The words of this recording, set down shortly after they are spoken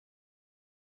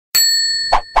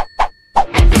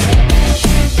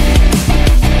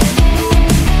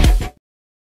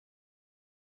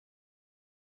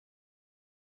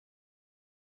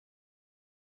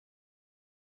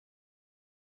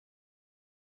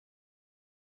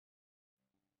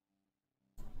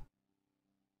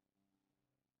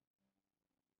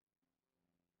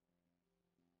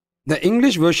The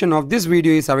English version of this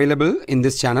video is available in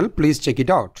this channel. Please check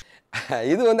it out.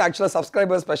 இது வந்து ஆக்சுவலாக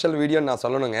subscriber special வீடியோன்னு நான்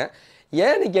சொல்லணுங்க.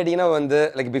 ஏன்னு கேட்டிங்கன்னா வந்து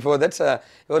லைக் பிஃபோர் தட்ஸ்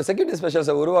ஒரு செக்யூரிட்டி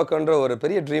ஸ்பெஷல்ஸை உருவாக்குன்ற ஒரு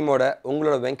பெரிய ட்ரீமோட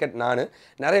உங்களோட வெங்கட் நான்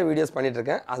நிறைய வீடியோஸ்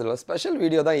பண்ணிகிட்ருக்கேன். அதில் ஒரு ஸ்பெஷல்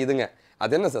வீடியோ தான் இதுங்க.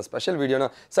 அது என்ன சார் ஸ்பெஷல் வீடியோனா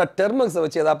சார் டெர்மக்ஸை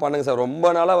வச்சு எதாவது பண்ணுங்க சார்,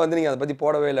 ரொம்ப நாளாக வந்து நீங்கள் அதை பற்றி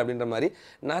போடவே இல்லை அப்படின்ற மாதிரி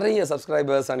நிறைய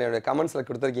சப்ஸ்கிரைபர்ஸ் என்னுடைய கமெண்ட்ஸில்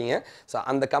கொடுத்துருக்கீங்க. ஸோ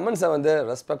அந்த கமெண்ட்ஸை வந்து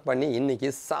ரெஸ்பெக்ட் பண்ணி இன்றைக்கி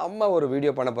செம்ம ஒரு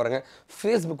வீடியோ பண்ண போகிறேங்க.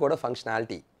 ஃபேஸ்புக்கோட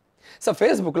ஃபங்க்ஷனாலிட்டி. ஸோ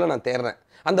ஃபேஸ்புக்கில் நான் தேடுறேன்,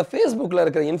 அந்த ஃபேஸ்புக்கில்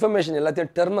இருக்கிற இன்ஃபர்மேஷன்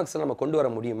எல்லாத்தையும் டெர்மக்ஸில் நம்ம கொண்டு வர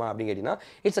முடியுமா அப்படின்னு கேட்டிங்கன்னா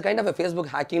இட்ஸ் கைண்ட் ஆஃப் ஃபேஸ்புக்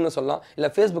ஹேக்கிங்னு சொல்லலாம், இல்லை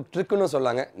ஃபேஸ்புக் ட்ரிக்குன்னு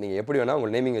சொல்லாங்க. நீங்கள் எப்படி வேணால்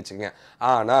உங்கள் நேமிங் வச்சுக்கோங்க.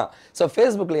 ஆனால் ஸோ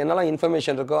ஃபேஸ்புக்கில் என்னெல்லாம்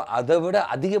இன்ஃபர்மேஷன் இருக்கோ அதை விட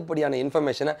அதிகப்படியான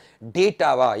இன்ஃபர்மேஷனை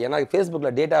டேட்டாவாக, ஏன்னா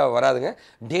ஃபேஸ்புக்கில் டேட்டாவாக வராதுங்க,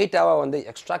 டேட்டாவாக வந்து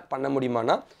எக்ஸ்ட்ராக்ட் பண்ண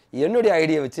முடியுமானா என்னுடைய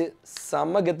ஐடியா வச்சு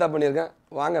செம்ம கெத்தாக பண்ணியிருக்கேன்.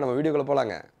 வாங்க நம்ம வீடியோக்குள்ளே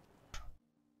போகலாங்க.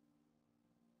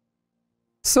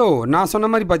 ஸோ நான் சொன்ன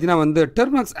மாதிரி பார்த்தீங்கன்னா வந்து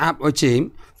டெர்மக்ஸ் ஆப் வச்சு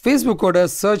ஃபேஸ்புக்கோட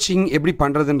சர்ச்சிங் எப்படி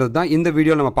பண்ணுறதுன்றது தான் இந்த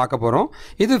வீடியோவில் நம்ம பார்க்க போகிறோம்.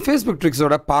 இது ஃபேஸ்புக்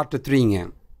ட்ரிக்ஸோட பார்ட் 3ங்க.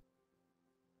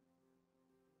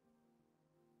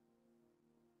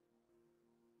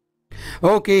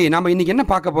 ஓகே, நம்ம இன்றைக்கி என்ன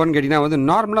பார்க்க போகிறோன்னு கேட்டிங்கன்னா வந்து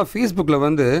நார்மலாக ஃபேஸ்புக்கில்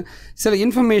வந்து சில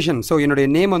இன்ஃபர்மேஷன், ஸோ என்னுடைய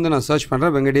நேம் வந்து நான் சர்ச்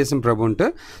பண்ணுறேன் வெங்கடேசன் பிரபுன்ட்டு.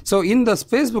 ஸோ இந்த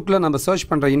ஃபேஸ்புக்கில் நம்ம சர்ச்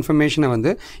பண்ணுற இன்ஃபர்மேஷனை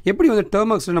வந்து எப்படி வந்து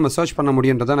டெர்மக்ஸில் நம்ம சர்ச் பண்ண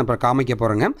முடியுன்றதை நான் இப்போ காமிக்க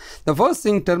போகிறேங்க. த ஃபர்ஸ்ட்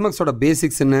திங் டெர்மக்ஸோட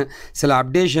பேசிக்ஸ்ன்னு சில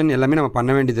அப்டேஷன் எல்லாமே நம்ம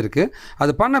பண்ண வேண்டியது இருக்குது.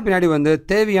 அது பண்ண பின்னாடி வந்து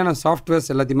தேவையான சாஃப்ட்வேர்ஸ்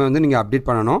எல்லாத்தையுமே வந்து நீங்கள் அப்டேட்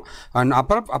பண்ணணும். அண்ட்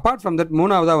அப்பார்ட் ஃப்ரம் தட்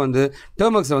மூணாவதாக வந்து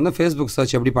டெர்மக்ஸை வந்து ஃபேஸ்புக்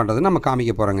சர்ச் எப்படி பண்ணுறதுன்னு நம்ம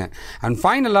காமிக்க போகிறோங்க. அண்ட்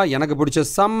ஃபைனலாக எனக்கு பிடிச்ச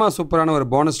செம்ம சூப்பரான ஒரு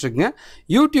போனஸ் ட்ரிக்ங்க,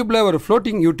 யூடியூப்பில் ஒரு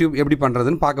ஃப்ளோட்டிங் யூடியூப் எப்படி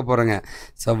பண்ணுறதுன்னு பார்க்க போகிறேங்க.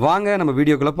 ஸோ வாங்க நம்ம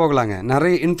வீடியோக்குள்ளே போகலாங்க.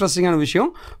 நிறைய இன்ட்ரெஸ்டிங்கான விஷயம்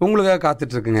உங்களுக்காக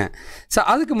காத்துட்ருக்குங்க. ஸோ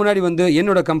அதுக்கு முன்னாடி வந்து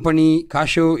என்னோட company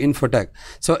காஷோ Infotech,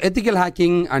 so ethical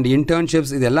hacking and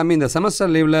internships இது எல்லாமே இந்த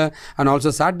செமஸ்டர் லீவில் அண்ட்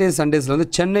ஆல்சோ சாட்டர்டே சண்டேஸில் வந்து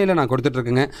சென்னையில் நான்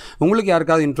கொடுத்துட்ருக்குங்க. உங்களுக்கு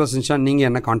யாருக்காவது இன்ட்ரெஸ்ட் இருந்துச்சுன்னா நீங்கள்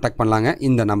என்ன காண்டாக்ட் பண்ணலாங்க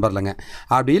இந்த நம்பர்லங்க.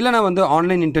 அப்படி இல்லைனா வந்து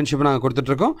ஆன்லைன் இன்டர்ன்ஷிப் நாங்கள்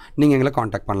கொடுத்துட்ருக்கோம், நீங்கள் எங்களை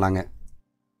காண்டாக்ட் பண்ணலாங்க.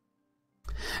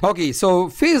 ஓகே, ஸோ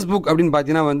ஃபேஸ்புக் அப்படின்னு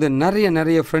பார்த்தீங்கன்னா வந்து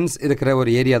நிறைய ஃப்ரெண்ட்ஸ் இருக்கிற ஒரு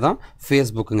ஏரியா தான்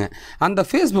ஃபேஸ்புக்குங்க. அந்த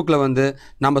ஃபேஸ்புக்கில் வந்து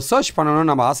நம்ம சர்ச் பண்ணணும்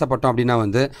நம்ம ஆசைப்பட்டோம் அப்படின்னா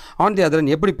வந்து ஆன் தி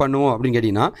அதர் எப்படி பண்ணுவோம் அப்படின்னு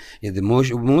கேட்டிங்கன்னா இது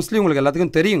மோஸ்ட்லி உங்களுக்கு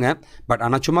எல்லாத்துக்கும் தெரியுங்க, பட்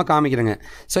ஆனால் சும்மா காமிக்கிறேங்க.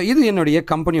 ஸோ இது என்னுடைய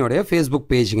கம்பெனியோடைய ஃபேஸ்புக்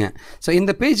பேஜுங்க. ஸோ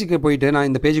இந்த பேஜுக்கு போயிட்டு நான்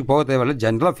இந்த பேஜுக்கு போக தேவையில்லை,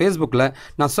 ஜென்ரலாக ஃபேஸ்புக்கில்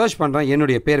நான் சர்ச் பண்ணுறேன்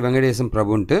என்னுடைய பேர் வெங்கடேசன்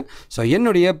பிரபுன்ட்டு. ஸோ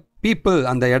என்னுடைய பீப்புள்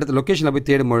அந்த இடத்து லொக்கேஷனில் போய்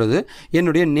தேடும் பொழுது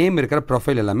என்னுடைய நேம் இருக்கிற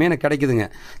ப்ரொஃபைல் எல்லாமே எனக்கு கிடைக்குதுங்க.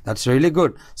 That's really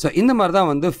good. ஸோ இந்த மாதிரி தான்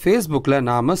வந்து ஃபேஸ்புக்கில்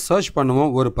நாம் சர்ச் பண்ணுவோம்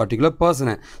ஒரு பர்டிகுலர்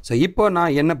பர்சனை. ஸோ இப்போ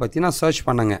நான் என்னை பற்றி நான் சர்ச்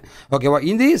பண்ணேங்க. ஓகேவா,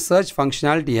 இதே சர்ச்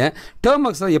ஃபங்க்ஷனாலிட்டியை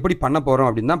டெர்மக்ஸில் எப்படி பண்ண போகிறோம்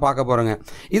அப்படின்னு தான் பார்க்க போகிறோங்க.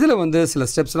 இதில் வந்து சில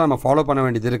ஸ்டெப்ஸ்லாம் நம்ம ஃபாலோ பண்ண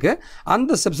வேண்டியது இருக்குது.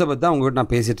 அந்த ஸ்டெப்ஸை பற்றி தான் உங்கள்கிட்ட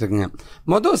நான் பேசிகிட்டு இருக்கேங்க.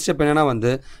 மொதல் ஸ்டெப் என்னென்னா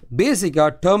வந்து பேசிக்காக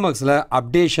டெர்மக்ஸில்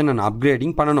அப்டேஷன் அண்ட்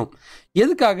அப்கிரேடிங் பண்ணணும்.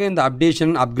 எதுக்காக இந்த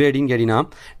அப்டேஷன் அப்கிரேடிங் கேட்டிங்கன்னா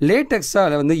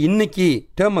லேட்டஸ்ட்டாக வந்து இன்றைக்கி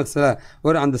டெர்மக்ஸில்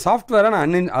ஒரு அந்த சாஃப்ட்வேரை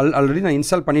நான் ஆல்ரெடி நான்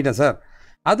இன்ஸ்டால் பண்ணிட்டேன் சார்,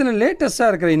 அதில்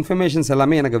லேட்டஸ்ட்டாக இருக்கிற இன்ஃபர்மேஷன்ஸ்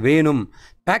எல்லாமே எனக்கு வேணும்,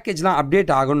 பேக்கேஜ்லாம்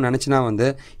அப்டேட் ஆகணும்னு நினச்சினா வந்து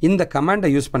இந்த கமாண்டை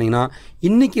யூஸ் பண்ணிங்கன்னா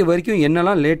இன்றைக்கி வரைக்கும்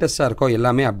என்னெல்லாம் லேட்டஸ்ட்டாக இருக்கோ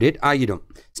எல்லாமே அப்டேட் ஆகிடும்.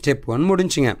 ஸ்டெப் 1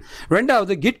 முடிஞ்சுங்க.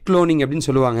 ரெண்டாவது கிட் க்ளோனிங் அப்படின்னு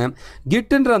சொல்லுவாங்க.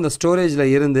 கிட்ன்ற அந்த ஸ்டோரேஜில்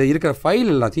இருந்து இருக்கிற ஃபைல்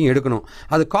எல்லாத்தையும் எடுக்கணும்,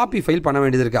 அது காப்பி ஃபைல் பண்ண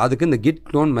வேண்டியது இருக்குது, அதுக்கு இந்த கிட்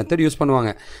க்ளோன் மெத்தட் யூஸ்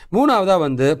பண்ணுவாங்க. மூணாவதாக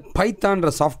வந்து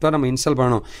பைத்தான்ற சாஃப்ட்வேர் நம்ம இன்ஸ்டால்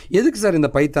பண்ணணும். எதுக்கு சார்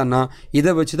இந்த பைத்தான்னா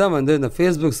இதை வச்சு தான் வந்து இந்த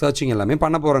ஃபேஸ்புக் சர்ச்சிங் எல்லாமே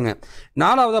பண்ண போகிறோங்க.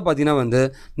 நாலாவதாக பார்த்தீங்கன்னா வந்து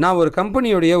நான் ஒரு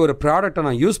கம்பெனியோடைய ஒரு ப்ராடக்டை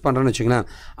நான் யூஸ் பண்ணுறேன்னு வச்சுங்களேன்,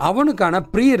 அவனுக்கான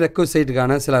ப்ரீ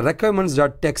ரெக்வசைட்டுக்கான சில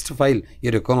requirements.txt ஃபைல்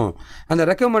இருக்கும். அந்த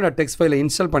requirement.txt ஃபைலை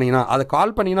இன்ஸ்டால் பண்ணிங்கன்னா அதை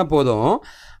கால் பண்ணிங்கன்னா போதும்,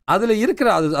 அதில் இருக்கிற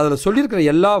அதில் சொல்லியிருக்கிற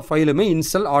எல்லா ஃபைலுமே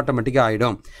இன்ஸ்டால் ஆட்டோமேட்டிக்காக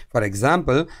ஆகிடும். ஃபார்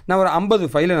எக்ஸாம்பிள் நான் ஒரு 50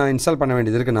 ஃபைலை நான் இன்ஸ்டால் பண்ண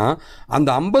வேண்டியது இருக்குன்னா அந்த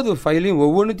 50 ஃபைலையும்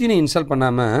ஒவ்வொன்றுத்தையும் இன்ஸ்டால்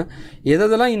பண்ணாமல்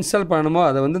எதெல்லாம் இன்ஸ்டால் பண்ணணுமோ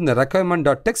அதை வந்து இந்த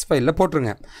requirement.txt ஃபைலில்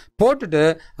போட்டுருங்க. போட்டுட்டு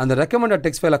அந்த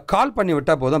requirement.txt ஃபைலை கால் பண்ணி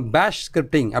விட்டால் போதும், பேஷ்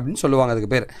ஸ்கிரிப்டிங் அப்படின்னு சொல்லுவாங்க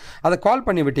அதுக்கு பேர். அதை கால்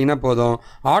பண்ணி விட்டிங்கன்னா போதும்,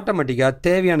 ஆட்டோமேட்டிக்காக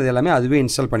தேவையானது எல்லாமே அதுவே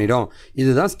இன்ஸ்டால் பண்ணிடும்.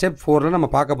 இதுதான் ஸ்டெப் 4ல் நம்ம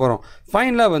பார்க்க போகிறோம்.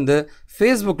 ஃபைனலாக வந்து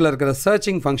ஃபேஸ்புக்கில் இருக்கிற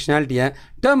சர்ச்சிங் ஃபங்க்ஷனாலிட்டியை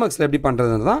டெர்மக்ஸில் எப்படி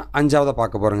பண்ணுறதுன்னு தான் 5ஆவதாக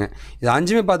பார்க்க போகிறேங்க. இது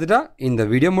 5மே பார்த்துட்டா இந்த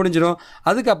வீடியோ முடிஞ்சிடும்.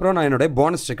 அதுக்கப்புறம் நான் என்னுடைய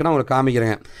போனஸ் ட்ரிக்கை நான் உங்களுக்கு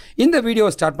காமிக்கிறேங்க. இந்த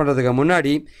வீடியோவை ஸ்டார்ட் பண்ணுறதுக்கு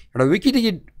முன்னாடி என்னோட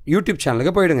விக்கிடிகிட் யூடியூப்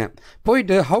சேனலுக்கு போயிடுங்க.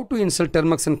 போயிட்டு ஹவு டு இன்ஸ்டால்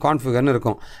டெர்மக்ஸ் அண்ட் கான்ஃபிகர்னு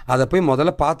இருக்கும், அதை போய்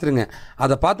முதல்ல பார்த்துருங்க.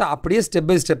 அதை பார்த்து அப்படியே ஸ்டெப்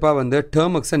பை ஸ்டெப்பாக வந்து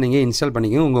டெர்மக்ஸை நீங்கள் இன்ஸ்டால்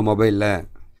பண்ணிக்கோங்க உங்கள் மொபைலில்.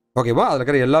 ஓகேவா, அதில்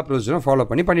இருக்கிற எல்லா ப்ரொசீஜரும் ஃபாலோ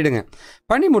பண்ணிவிடுங்க.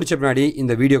 பண்ணி முடிச்ச பின்னாடி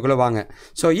இந்த வீடியோக்குள்ளே வாங்க.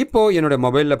 ஸோ இப்போது என்னோடய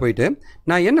மொபைலில் போயிட்டு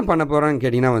நான் என்ன பண்ண போகிறேன்னு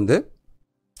கேட்டிங்கன்னா வந்து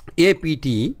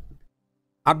ஏபிடி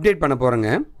அப்டேட் பண்ண போகிறேங்க.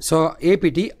 ஸோ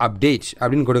ஏபிடி அப்டேட்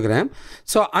அப்படின்னு கொடுக்குறேன்.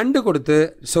 ஸோ அண்டு கொடுத்து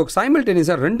ஸோ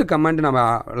சைமல்டேனியஸாக 2 கமாண்ட் நம்ம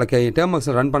லைக்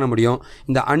டெர்மக்ஸில் ரன் பண்ண முடியும்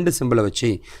இந்த அண்டு சிம்பிளை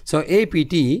வச்சு. ஸோ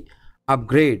ஏபிடி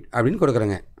அப்கிரேட் அப்படின்னு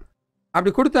கொடுக்குறேங்க.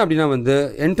 அப்படி கொடுத்தேன் அப்படின்னா வந்து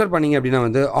என்டர் பண்ணிங்க அப்படின்னா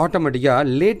வந்து ஆட்டோமேட்டிக்காக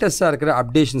லேட்டஸ்ட்டாக இருக்கிற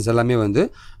அப்டேஷன்ஸ் எல்லாமே வந்து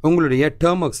உங்களுடைய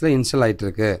டெர்மக்ஸில் இன்ஸ்டால் ஆகிட்டு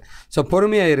இருக்கு. ஸோ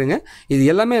பொறுமையாக இருங்க. இது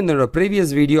எல்லாமே என்னோட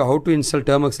previous video how to install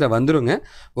டெர்மக்ஸில் வந்துருங்க.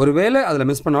 ஒருவேளை அதில்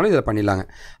மிஸ் பண்ணாலும் இதில் பண்ணிடலாங்க.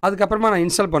 அதுக்கப்புறமா நான்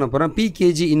இன்ஸ்டால் பண்ண போகிறேன்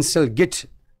pkg install git,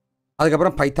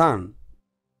 அதுக்கப்புறம் பைத்தான்.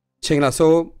 சரிங்களா? ஸோ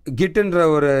கிட்டுன்ற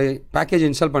ஒரு பேக்கேஜ்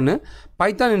இன்ஸ்டால் பண்ணு,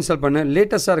 பைத்தான் இன்ஸ்டால் பண்ணு,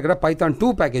 லேட்டஸ்ட்டாக இருக்கிற பைத்தான் 2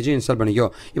 பேக்கேஜும் இன்ஸ்டால் பண்ணிக்கோ.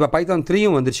 இப்போ பைத்தான்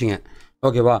 3யும் வந்துருச்சுங்க.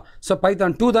 ஓகேவா? ஸோ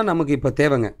பைத்தான் 2 தான் நமக்கு இப்போ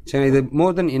தேவைங்க. சரி, இது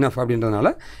மோர் தென் இனஃப் அப்படின்றதுனால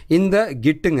இந்த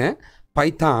கிட்டுங்க,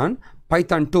 பைத்தான்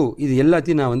 2 இது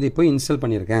எல்லாத்தையும் நான் வந்து இப்போ இன்ஸ்டால்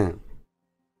பண்ணியிருக்கேன்.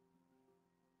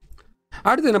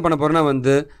 அடுத்து என்ன பண்ண போகிறேன்னா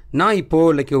வந்து நான்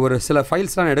இப்போது லைக் ஒரு சில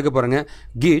ஃபைல்ஸ்லாம் எடுக்க போகிறேங்க.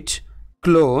 கிட்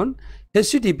க்ளோன்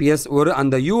https ஒரு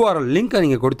அந்த URL லிங்க்கை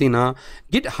நீங்கள் கொடுத்தீங்கன்னா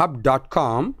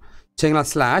github.com சரிங்களா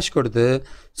ஸ்லாஷ் கொடுத்து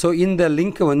ஸோ இந்த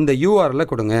லிங்க்கை வந்து இந்த URL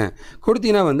கொடுங்க.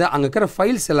 கொடுத்தீங்கன்னா வந்து அங்கே இருக்கிற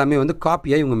ஃபைல்ஸ் எல்லாமே வந்து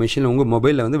காப்பியாக உங்கள் மெஷினில் உங்கள்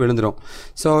மொபைலில் வந்து விழுந்துடும்.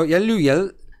 So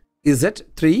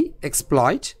LULZ3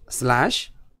 exploit /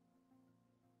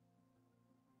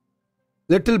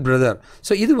 little brother.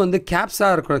 So இது வந்து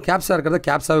கேப்ஸாக இருக்கிறத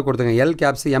கேப்ஸாகவே கொடுத்துங்க. எல்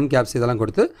கேப்ஸ் எம் கேப்ஸ் இதெல்லாம்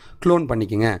கொடுத்து க்ளோன்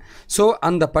பண்ணிக்கோங்க. ஸோ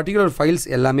அந்த பர்டிகுலர் ஃபைல்ஸ்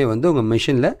எல்லாமே வந்து உங்கள்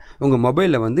மெஷினில் உங்கள்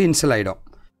மொபைலில் வந்து இன்ஸ்டால் ஆகிடும்.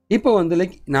 இப்போ வந்து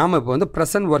லைக் நாம் இப்போ வந்து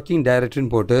ப்ரெசன்ட் ஒர்க்கிங்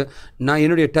டைரக்டரின்னு போட்டு நான்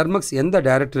என்னுடைய டெர்மக்ஸ் எந்த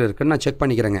டைரக்டரி இருக்குன்னு நான் செக்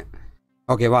பண்ணிக்கிறேங்க.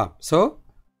 ஓகேவா? So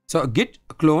kit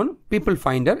clone people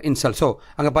finder install. So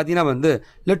அங்கே பார்த்தீங்கன்னா வந்து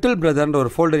லிட்டில் பிரதர்ன்ற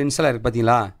ஒரு ஃபோல்டர் இன்ஸ்டால் ஆகிருக்கு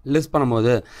பார்த்தீங்களா லிஸ்ட்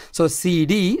பண்ணும்போது. So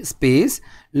CD space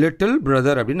little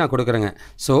brother அப்படின்னு நான் கொடுக்குறேங்க.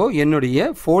 ஸோ என்னுடைய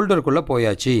ஃபோல்டருக்குள்ளே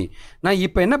போயாச்சு. நான்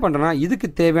இப்போ என்ன பண்ணுறேன்னா இதுக்கு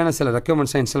தேவையான சில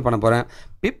ரெக்யர்மெண்ட்ஸை இன்ஸ்டால் பண்ண போகிறேன்.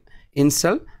 pip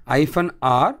install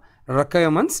 -r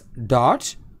requirements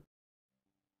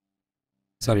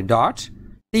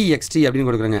 .txt அப்படின்னு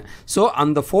கொடுக்குறேங்க. ஸோ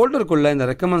அந்த ஃபோல்டருக்குள்ளே இந்த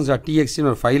recommends.txt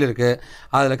ஒரு ஃபைல் இருக்குது.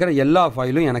 அதில் இருக்கிற எல்லா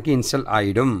ஃபைலும் எனக்கு இன்ஸ்டால்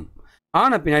ஆகிடும்.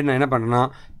 ஆன பின்னாடி நான் என்ன பண்ணுறேன்னா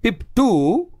pip2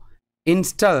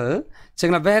 install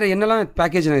சரிங்களா வேறு என்னெல்லாம்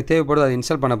பேக்கேஜ் எனக்கு தேவைப்படுது அதை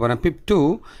இன்ஸ்டால் பண்ண போகிறேன். pip2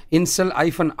 install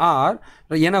 -r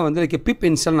ஏன்னா வந்து லைக் பிப்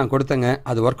இன்ஸ்டால் நான் கொடுத்தேங்க,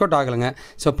 அது work out ஆகலைங்க.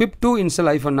 So pip2 install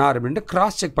 -r அப்படின்ட்டு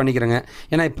கிராஸ் செக் பண்ணிக்கிறேங்க.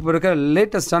 ஏன்னா இப்போ இருக்கிற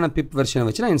லேட்டஸ்ட்டான பிப் வெர்ஷனை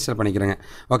வச்சு நான் இன்ஸ்டால் பண்ணிக்கிறேங்க.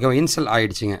 ஓகேவா? இன்ஸ்டால்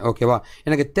ஆகிடுச்சிங்க. ஓகேவா?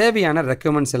 எனக்கு தேவையான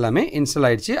ரெக்கமெண்ட்ஸ் எல்லாமே இன்ஸ்டால்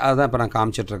ஆகிடுச்சு. அதை தான் இப்போ நான்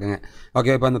காமிச்சிட்ருக்கேங்க.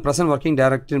 ஓகே, இப்போ அந்த ப்ரெசன்ட் ஒர்க்கிங்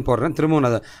டைரக்டரின்னு போடுறேன். திரும்பவும்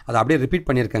அதை அப்படியே ரிப்பீட்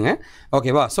பண்ணியிருக்கேங்க.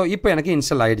 ஓகேவா? ஸோ இப்போ எனக்கு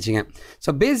இன்ஸ்டால் ஆகிடுச்சிங்க.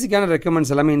 ஸோ பேசிக்கான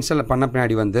ரெக்கமெண்ட்ஸ் எல்லாமே இன்ஸ்டால் பண்ண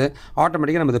பின்னாடி வந்து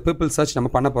ஆட்டோமேட்டிக்காக நம்ம பீப்புள் சர்ச்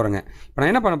நம்ம பண்ண போகிறோங்க. இப்போ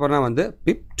நான் என்ன பண்ண போகிறேன்னா வந்து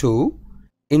pip2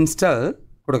 install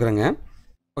கொடுக்குறேங்க.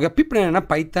 ஓகே, பிப் என்னன்னா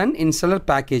பைத்தான் இன்ஸ்டாலர்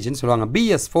பேக்கேஜ்னு சொல்லுவாங்க.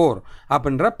 BS4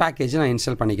 அப்படின்ற பேக்கேஜ் நான்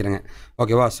இன்ஸ்டால் பண்ணிக்கிறேங்க.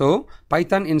 ஓகேவா? So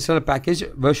Python installer package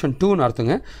version 2ன்னு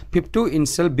அர்த்தங்க. pip2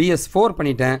 install BS4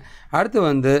 பண்ணிட்டேன். அடுத்து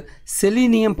வந்து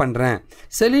செலினியம் பண்ணுறேன்.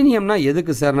 செலினியம்னா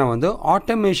எதுக்கு சார்னா வந்து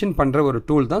ஆட்டோமேஷன் பண்ணுற ஒரு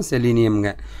டூல் தான் செலினியம்ங்க.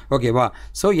 ஓகேவா?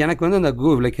 ஸோ எனக்கு வந்து இந்த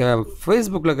லைக்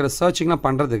ஃபேஸ்புக்கில் இருக்கிற சர்ச்சிங்லாம்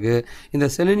பண்ணுறதுக்கு இந்த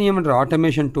செலினியம்ன்ற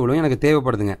ஆட்டோமேஷன் டூலும் எனக்கு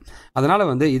தேவைப்படுதுங்க. அதனால்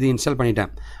வந்து இது இன்ஸ்டால்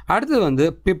பண்ணிட்டேன். அடுத்து வந்து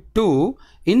pip2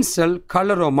 இன்ஸ்டால்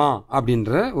கலரோமா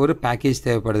அப்படின்ற ஒரு பேக்கேஜ்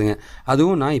தேவைப்படுதுங்க.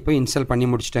 அதுவும் நான் இப்போ இன்ஸ்டால் பண்ணி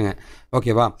முடிச்சிட்டேங்க.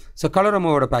 ஓகேவா? ஸோ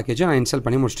கலரோமாவோட பேக்கேஜும் நான் இன்ஸ்டால்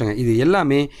பண்ணி முடிச்சிட்டேங்க. இது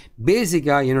எல்லாமே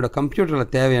பேசிக்காக என்னோடய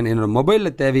கம்ப்யூட்டரில் தேவையான என்னோடய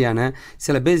மொபைலில் தேவையான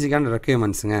சில பேசிக்கான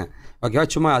ரெக்யர்மெண்ட்ஸுங்க. ஓகேவா?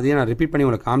 சும்மா அதையும் நான் ரிப்பீட் பண்ணி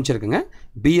உங்களுக்கு காமிச்சிருக்கேங்க.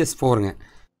 BS4ங்க.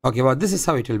 ஓகேவா? This is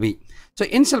how it will be. So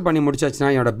install பண்ணி முடிச்சாச்சுன்னா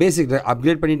என்னோட பேசிக்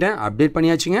அப்டேட்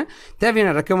பண்ணியாச்சுங்க.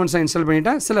 தேவையான ரெக்கமெண்ட்ஸை இன்ஸ்டால்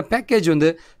பண்ணிட்டேன். சில பேக்கேஜ் வந்து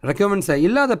ரெக்கமெண்ட்ஸை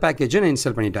இல்லாத பேக்கேஜும் நான்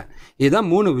இன்ஸ்டால் பண்ணிட்டேன். இதுதான்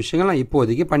 3 விஷயங்கள் நான்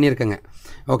இப்போதைக்கு பண்ணியிருக்கேங்க.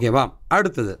 ஓகேவா?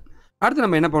 அடுத்து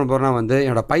நம்ம என்ன பண்ண போகிறோம்னா வந்து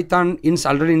என்னோட பைத்தான்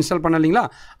ஆல்ரெடி இன்ஸ்டால் பண்ண இல்லைங்களா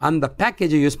அந்த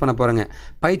பேக்கேஜை யூஸ் பண்ண போகிறேங்க.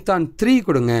 பைத்தான் 3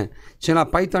 கொடுங்க. சரிங்களா?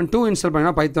 பைத்தான் 2 இன்ஸ்டால்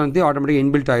பண்ணிங்கன்னா பைத்தான் 3 ஆட்டோமேட்டிக்காக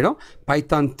இன்பில்ட் ஆகிடும்.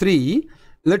 பைத்தான் 3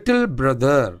 little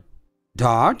brother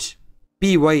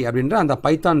py அப்படின்ற அந்த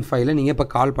பைத்தான் ஃபைலை நீங்கள் இப்போ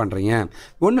கால் பண்ணுறீங்க.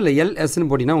 ஒன்றும் இல்லை, LSன்னு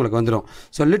போட்டிங்கன்னா உங்களுக்கு வந்துடும்.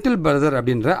 ஸோ லிட்டில் பிரதர்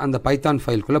அப்படின்ற அந்த பைத்தான்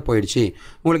ஃபைலுக்குள்ளே போயிடுச்சு.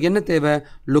 உங்களுக்கு என்ன தேவை?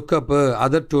 லுக்கப்பு,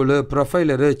 அதர் டூலு,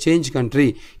 ப்ரொஃபைலரு, சேஞ்ச் கண்ட்ரி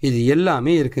இது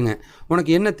எல்லாமே இருக்குங்க.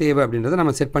 உனக்கு என்ன தேவை அப்படின்றத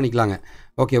நம்ம செட் பண்ணிக்கலாங்க.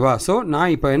 ஓகேவா? ஸோ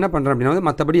நான் இப்போ என்ன பண்ணுறேன் அப்படின்னா வந்து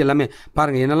மற்றபடி எல்லாமே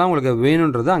பாருங்கள் என்னெல்லாம் உங்களுக்கு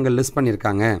வேணுன்றதை அங்கே லிஸ்ட்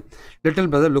பண்ணியிருக்காங்க. லிட்டில்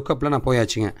பிரதர் லுக்கப்பில் நான்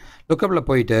போயாச்சுங்க. லுக்கப்பில்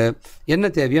போயிட்டு என்ன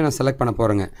தேவையோ நான் செலக்ட் பண்ண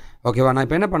போகிறேங்க. ஓகேவா? நான்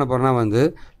இப்போ என்ன பண்ண போகிறேன்னா வந்து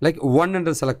லைக்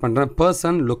 1 செலக்ட் பண்ணுறேன்.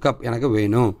 பர்சன் லுக்கப் எனக்கு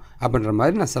வேணும் அப்படின்ற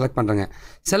மாதிரி நான் செலக்ட் பண்ணுறேங்க.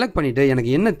 செலக்ட் பண்ணிவிட்டு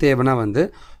எனக்கு என்ன தேவைன்னா வந்து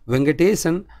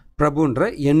வெங்கடேசன் பிரபுன்ற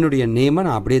என்னுடைய நேமை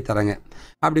நான் அப்படியே தரேங்க.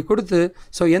 அப்படி கொடுத்து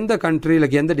ஸோ எந்த கண்ட்ரி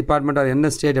லைக் எந்த டிபார்ட்மெண்ட் ஆர் என்ன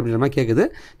ஸ்டேட் அப்படின்ற மாதிரி கேட்குது.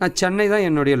 நான் சென்னை தான்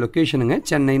என்னுடைய லொக்கேஷனுங்க,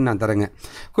 சென்னைன்னு நான் தரேங்க.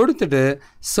 கொடுத்துட்டு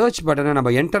சர்ச் பட்டனை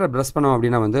நம்ம என்டரை ப்ரெஸ் பண்ணோம்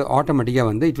அப்படின்னா வந்து ஆட்டோமேட்டிக்காக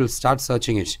வந்து it will start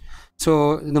searching it. So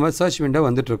இந்த மாதிரி சர்ச் விண்டோ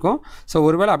வந்துட்டுருக்கோம். ஸோ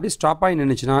ஒருவேளை அப்படியே ஸ்டாப் ஆகி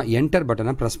நின்றுச்சுன்னா என்டர்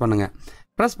பட்டனை ப்ரெஸ் பண்ணுங்கள்.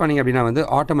 ப்ரெஸ் பண்ணிங்க அப்படின்னா வந்து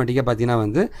ஆட்டோமேட்டிக்காக பார்த்தீங்கன்னா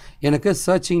வந்து எனக்கு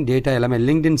சர்ச்சிங் டேட்டா எல்லாமே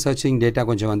லிங்க்டின் சர்ச்சிங் டேட்டா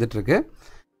கொஞ்சம் வந்துட்டுருக்கு.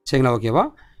 சரிங்களா? ஓகேவா?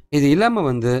 இது இல்லாமல்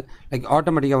வந்து லைக்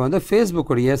ஆட்டோமேட்டிக்காக வந்து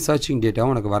ஃபேஸ்புக்குடைய சர்ச்சிங்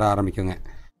டேட்டாவும் உனக்கு வர ஆரம்பிக்குங்க.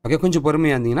 ஓகே, கொஞ்சம்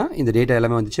பொறுமையாக இருந்தீங்கன்னா இந்த டேட்டா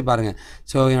எல்லாமே வந்துச்சு பாருங்கள்.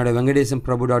 ஸோ என்னோடய வெங்கடேசன்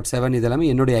பிரபு.7 இது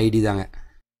எல்லாமே என்னுடைய ஐடி தாங்க.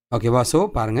 ஓகேவா? ஸோ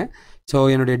பாருங்கள், ஸோ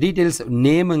என்னுடைய டீட்டெயில்ஸ்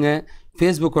நேமுங்க,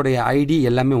 ஃபேஸ்புக்கோடைய ஐடி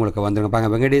எல்லாமே உங்களுக்கு வந்துடுங்க.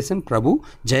 பாருங்கள், வெங்கடேசன் பிரபு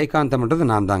ஜெயகாந்தம்ன்றது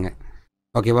நான் தாங்க.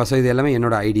 ஓகேவா? ஸோ இது எல்லாமே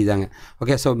என்னோட ஐடி தாங்க.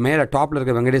 ஓகே, ஸோ மேலே டாப்பில்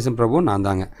இருக்க வெங்கடேசன் பிரபு நான்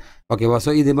தாங்க. ஓகேவா?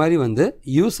 ஸோ இது மாதிரி வந்து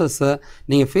யூசர்ஸை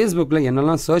நீங்கள் ஃபேஸ்புக்கில்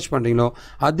என்னெல்லாம் சர்ச் பண்ணுறீங்களோ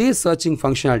அதே சர்ச்சிங்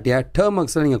ஃபங்க்ஷனாலிட்டியாக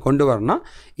டெர்மக்ஸில் நீங்கள் கொண்டு வரணும்னா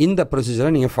இந்த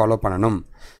ப்ரொசீஜரை நீங்கள் ஃபாலோ பண்ணணும்.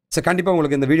 ஸோ கண்டிப்பாக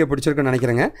உங்களுக்கு இந்த வீடியோ பிடிச்சிருக்குன்னு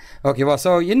நினைக்கிறேங்க. ஓகேவா? ஸோ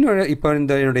இப்போ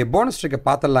என்னுடைய போனஸ் ட்ரிக்கை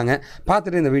பார்த்துடலாங்க.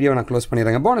 பார்த்துட்டு இந்த வீடியோ நான் க்ளோஸ்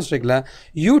பண்ணிடுறேங்க. போனஸ் ட்ரிக்கில்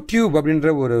யூடியூப்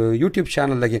அப்படின்ற ஒரு யூடியூப்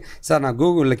சேனல்லைக்கு சார் நான்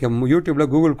யூடியூப்பில்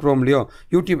கூகுள் க்ரோம்லேயோ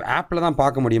யூடியூப் ஆப்பில் தான்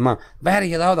பார்க்க முடியுமா, வேறு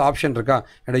ஏதாவது ஆப்ஷன் இருக்கா,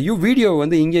 என்னோட வீடியோ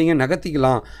வந்து இங்கே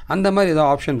நகர்த்திக்கலாம், அந்த மாதிரி ஏதாவது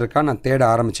ஆப்ஷன் இருக்கா நான் தேட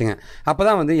ஆரம்பிச்சேங்க. அப்போ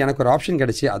தான் வந்து எனக்கு ஒரு ஆப்ஷன்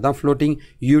கிடச்சி, அதுதான் ஃப்ளோட்டிங்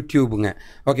யூடியூபுங்க.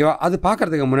 ஓகேவா? அது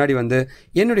பார்க்குறதுக்கு முன்னாடி வந்து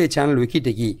என்னுடைய சேனல்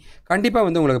விக்கிடெக்கி கண்டிப்பாக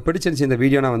வந்து உங்களுக்கு பிடிச்சிருந்துச்சு இந்த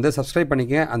வீடியோ நான் வந்து சப்ஸ்கிரைப்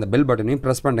பண்ணிக்கங்க, அந்த பெல் பட்டனையும்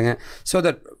ப்ரெஸ் பண்ணுங்க. ஸோ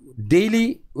தட் டெய்லி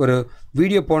ஒரு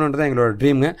வீடியோ போகணுன்றது தான் எங்களோட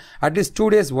ட்ரீமுங்க. அட்லீஸ்ட் 2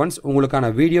 days ஒன்ஸ் உங்களுக்கான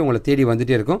வீடியோ உங்களை தேடி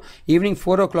வந்துகிட்டே இருக்கும். ஈவினிங்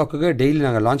 4 o'clock டெய்லி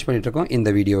நாங்கள் லான்ச் பண்ணிகிட்ருக்கோம் இந்த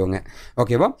வீடியோங்க.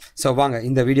 ஓகேவா? ஸோ வாங்க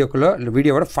இந்த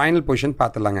வீடியோவோட ஃபைனல் பொசிஷன்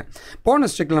பார்த்துடலாங்க. போன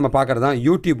ஸ்ட்ரிக்கில் நம்ம பார்க்குறது தான்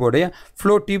யூடியூபோடைய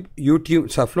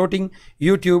ஃப்ளோட்டிங்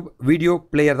யூடியூப் வீடியோ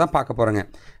பிளேயர் தான் பார்க்க போகிறோங்க.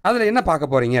 அதில் என்ன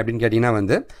பார்க்க போகிறீங்க அப்படின்னு கேட்டிங்கன்னா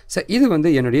வந்து இது வந்து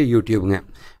என்னுடைய யூடியூபுங்க.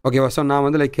 ஓகேவா? ஸோ நான்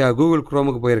வந்து லைக் கூகுள்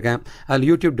க்ரோமுக்கு போயிருக்கேன். அதில்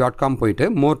youtube.com போயிட்டு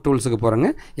மோர் டூல்ஸுக்கு போகிறேங்க,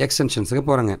 எக்ஸ்டென்ஷன்ஸுக்கு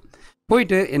போகிறேங்க.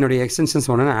 போயிட்டு என்னுடைய எக்ஸ்டென்ஷன்ஸ்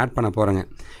ஒன்று நான் ஆட் பண்ண போகிறேங்க.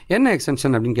 என்ன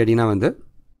எக்ஸ்டென்ஷன் அப்படின்னு கேட்டிங்கன்னா வந்து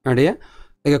என்னுடைய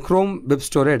க்ரோம் வெப்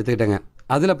ஸ்டோரை எடுத்துக்கிட்டேங்க.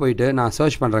 அதில் போயிட்டு நான்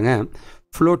சர்ச் பண்ணுறேங்க,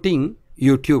 ஃப்ளோட்டிங்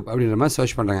யூடியூப் அப்படின்ற மாதிரி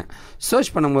சர்ச் பண்ணுறேங்க.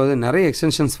 சர்ச் பண்ணும்போது நிறைய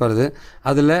எக்ஸ்டென்ஷன்ஸ் வருது.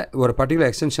 அதில் ஒரு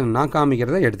பர்டிகுலர் எக்ஸ்டென்ஷன் நான்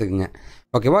காமிக்கிறத எடுத்துக்கோங்க.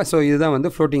 ஓகேவா? ஸோ இதுதான்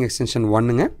வந்து ஃப்ளோட்டிங் எக்ஸ்டென்ஷன்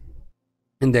 1ங்க.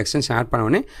 இந்த எக்ஸ்டென்ஷன் ஆட் பண்ண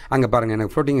உடனே அங்கே பாருங்கள்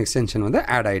எனக்கு ஃப்ளோட்டிங் எக்ஸ்டென்ஷன் வந்து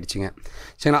ஆட் ஆகிடுச்சிங்க.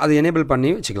 சரிங்களா? அது எனேபிள் பண்ணி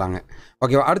வச்சுக்கலாங்க.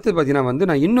 ஓகேவா? அடுத்து பார்த்தீங்கன்னா வந்து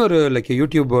நான் இன்னொரு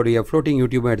யூடியூபோடைய ஃப்ளோட்டிங்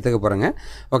யூடியூபும் எடுத்துக்க போகிறேங்க.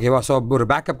 ஓகேவா? ஸோ ஒரு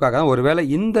பேக்கப்புக்காக தான், ஒரு வேளை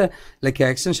இந்த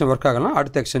எக்ஸ்டென்ஷன் ஒர்க் ஆகலாம்,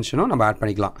 அடுத்த எக்ஸ்டென்ஷனும் நம்ம ஆட்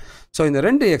பண்ணிக்கலாம். ஸோ இந்த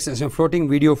 2 எக்ஸ்டென்ஷன் ஃப்ளோட்டிங்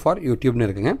வீடியோ ஃபார் யூடியூப்னு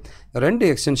இருக்குங்க. 2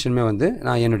 எக்ஸ்டென்ஷனுமே வந்து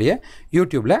நான் என்னுடைய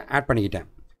யூடியூப்பில் ஆட் பண்ணிக்கிட்டேன்.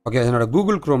 ஓகே, என்னோட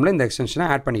கூகுள் க்ரோமில் இந்த எக்ஸ்டென்ஷனை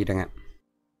ஆட் பண்ணிக்கிட்டேங்க.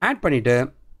 ஆட் பண்ணிவிட்டு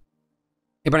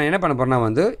இப்போ நான் என்ன பண்ண போகிறேன்னா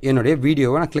வந்து என்னுடைய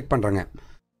வீடியோவை நான் கிளிக் பண்ணுறேங்க.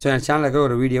 ஸோ என் சேனலில் இருக்கிற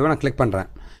ஒரு வீடியோவை நான் கிளிக் பண்ணுறேன்.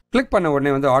 கிளிக் பண்ண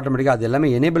உடனே வந்து ஆட்டோமேட்டிக்காக அது எல்லாமே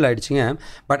எனேபிள் ஆகிடுச்சிங்க.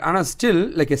 பட் ஆனால் ஸ்டில்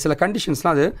சில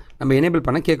கண்டிஷன்ஸ்லாம் அது நம்ம எனேபிள்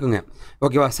பண்ண கேட்குங்க.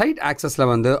 ஓகேவா? சைட் ஆக்சஸில்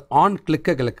வந்து ஆன்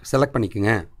கிளிக்கை செலக்ட்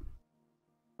பண்ணிக்கோங்க.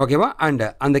 ஓகேவா? அண்ட்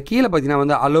அந்த கீழே பார்த்தீங்கன்னா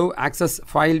வந்து அலோவ் ஆக்சஸ்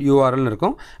ஃபைல் யூஆர்எல்னு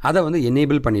இருக்கும், அதை வந்து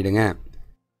எனேபிள் பண்ணிவிடுங்க.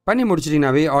 பண்ணி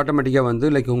முடிச்சிட்டிங்கனாவே ஆட்டோமேட்டிக்காக வந்து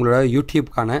உங்களோட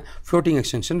யூடியூப்க்கான ஃப்ளோட்டிங்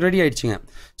எக்ஸ்டென்ஷன் ரெடி ஆகிடுச்சிங்க.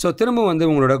 ஸோ திரும்ப வந்து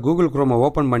உங்களோட கூகுள் க்ரோமை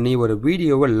ஓப்பன் பண்ணி ஒரு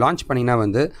வீடியோவை லான்ச் பண்ணிங்கன்னா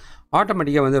வந்து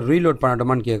ஆட்டோமேட்டிக்காக வந்து ரீலோட்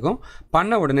பண்ணட்டுமான்னு கேட்கும்.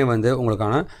 பண்ண உடனே வந்து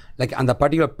உங்களுக்கான அந்த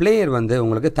பர்டிகுலர் பிளேயர் வந்து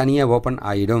உங்களுக்கு தனியாக ஓப்பன்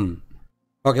ஆகிடும்.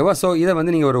 ஓகேவா? ஸோ இதை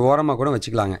வந்து நீங்கள் ஒரு ஓரமாக கூட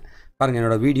வச்சுக்கலாங்க. பாருங்கள்,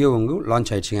 என்னோடய வீடியோ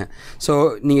லான்ச் ஆகிடுச்சிங்க. ஸோ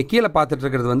நீங்கள் கீழே பார்த்துட்டு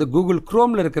இருக்கிறது வந்து கூகுள்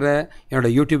க்ரோமில் இருக்கிற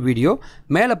என்னோடய யூடியூப் வீடியோ,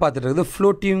 மேலே பார்த்துட்டு இருக்கிறது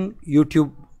ஃப்ளோட்டிங்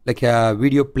யூடியூப்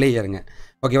வீடியோ பிளேயருங்க.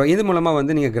 ஓகேவா? இது மூலமாக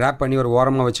வந்து நீங்கள் கிராப் பண்ணி ஒரு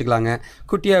ஓரமாக வச்சுக்கலாங்க,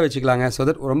 குட்டியாக வச்சுக்கலாங்க. ஸோ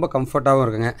தட் ரொம்ப கம்ஃபர்ட்டாகவும்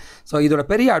இருக்குங்க. ஸோ இதோட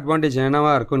பெரிய அட்வான்டேஜ்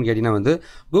என்னவா இருக்குன்னு கேட்டிங்கன்னா வந்து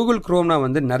கூகுள் க்ரோம்னா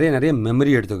வந்து நிறைய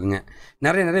மெமரி எடுத்துக்குங்க,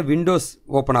 நிறைய விண்டோஸ்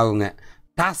ஓப்பன் ஆகுங்க,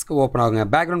 டாஸ்க் ஓப்பன் ஆகுங்க,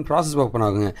 பேக்ரவுண்ட் ப்ராசஸ் ஓப்பன்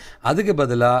ஆகுங்க. அதுக்கு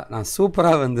பதிலாக நான்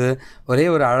சூப்பராக வந்து ஒரே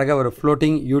ஒரு அழகாக ஒரு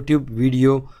ஃப்ளோட்டிங் யூடியூப்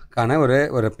வீடியோக்கான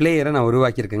ஒரு பிளேயரை நான்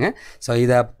உருவாக்கியிருக்கேங்க. ஸோ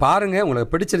இதை பாருங்கள்,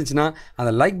 உங்களுக்கு பிடிச்சிருந்துச்சுன்னா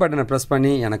அந்த லைக் பட்டனை ப்ரெஸ்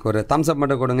பண்ணி எனக்கு ஒரு தம்ஸ் அப்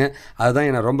மட்டும் கொடுங்க. அதுதான்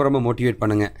என்னை ரொம்ப மோட்டிவேட்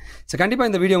பண்ணுங்கள். ஸோ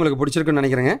கண்டிப்பாக இந்த வீடியோ உங்களுக்கு பிடிச்சிருக்குன்னு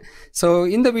நினைக்கிறேங்க. ஸோ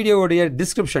இந்த வீடியோவுடைய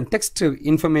டிஸ்கிரிப்ஷன் டெக்ஸ்ட்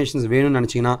இன்ஃபர்மேஷன்ஸ் வேணும்னு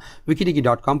நினச்சிங்கன்னா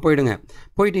wikidiki.com போயிடுங்க.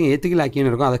 போயிட்டு இங்கே எத்திக்கல்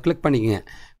ஹேக்கிங்னு இருக்கும், அதை கிளிக் பண்ணிக்கங்க.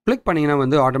 கிளிக் பண்ணிங்கன்னா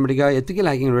வந்து ஆட்டோமேட்டிக்காக எத்திக்கல்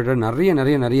ஹேக்கிங் ரிலேட்டட்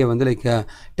நிறைய வந்து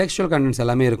டெக்ஸ்டுவல் கண்டென்ட்ஸ்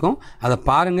எல்லாமே இருக்கும். அதை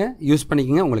பாருங்கள், யூஸ்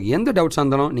பண்ணிக்கோங்க. உங்களுக்கு எந்த டவுட்ஸாக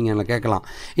இருந்தாலும் நீங்கள் என்னை கேட்கலாம்.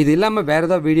 இது இல்லாமல் வேறு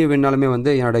ஏதாவது வீடியோ வேணாலுமே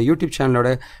வந்து என்னோடய யூடியூப் சேனலோட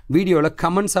வீடியோவில்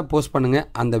கமெண்ட்ஸாக போஸ்ட் பண்ணுங்கள்.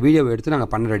 அந்த வீடியோவை எடுத்து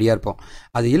நாங்கள் பண்ண ரெடியாக இருப்போம்.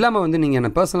 அது இல்லாமல் வந்து நீங்கள்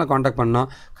என்னை பர்சனலாக காண்டாக்ட் பண்ணால்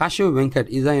காஷிவ்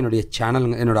வெங்கட் இதுதான் என்னுடைய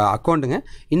சேனலுங்க, என்னோடய அக்கௌண்ட்டுங்க,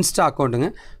 இன்ஸ்டா அக்கௌண்ட்டுங்க.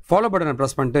 ஃபாலோ பட்டனை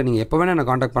ப்ரெஸ் பண்ணிட்டு நீங்கள் எப்போ வேணால் என்னை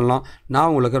காண்டாக்ட் பண்ணலாம். நான்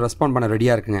உங்களுக்கு ரெஸ்பாண்ட் பண்ண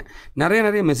ரெடியாக இருக்குங்க.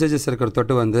 நிறைய மெசேஜஸ் இருக்கிற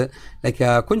தொட்டு வந்து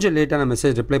கொஞ்சம் லேட்டான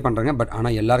மெசேஜ் ரிப்ளை பண்ணுறேங்க. பட்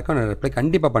ஆனால் எல்லாருக்கும் நான் ரிப்ளை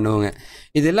கண்டிப்பாக பண்ணுவேங்க.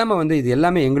 இது இல்லாமல் வந்து இது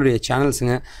எல்லாமே எங்களுடைய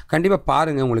சேனல்ஸுங்க. கண்டிப்பாக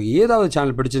பாருங்கள். உங்களுக்கு ஏதாவது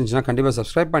சேனல் பிடிச்சிருந்துச்சுன்னா கண்டிப்பாக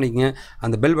சப்ஸ்கிரைப் பண்ணிக்கங்க,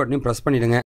 அந்த பெல் பட்டனையும் ப்ரெஸ்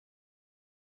பண்ணிவிடுங்க.